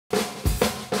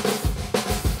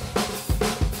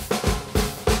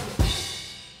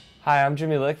Hi, I'm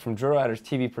Jimmy Lick from Drill Riders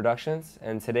TV Productions,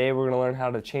 and today we're going to learn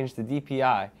how to change the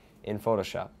DPI in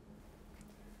Photoshop.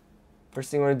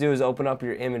 First thing you want to do is open up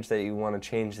your image that you want to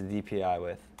change the DPI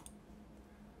with.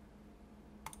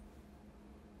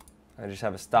 I just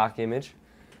have a stock image.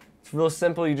 It's real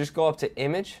simple. You just go up to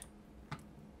Image,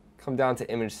 come down to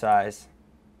Image Size,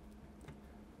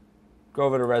 go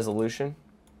over to Resolution,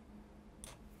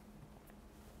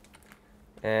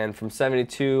 and from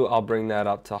 72 I'll bring that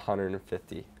up to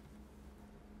 150.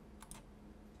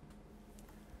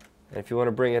 And if you want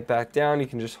to bring it back down, you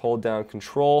can just hold down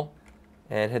Control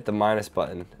and hit the minus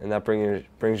button, and that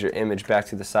brings your image back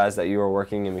to the size that you were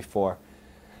working in before.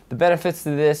 The benefits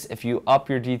to this, if you up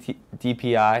your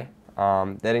DPI,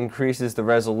 that increases the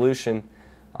resolution,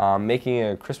 making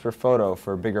a crisper photo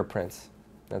for bigger prints.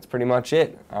 That's pretty much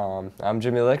it. I'm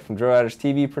Jimmy Lick from Drill Riders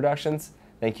TV Productions.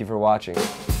 Thank you for watching.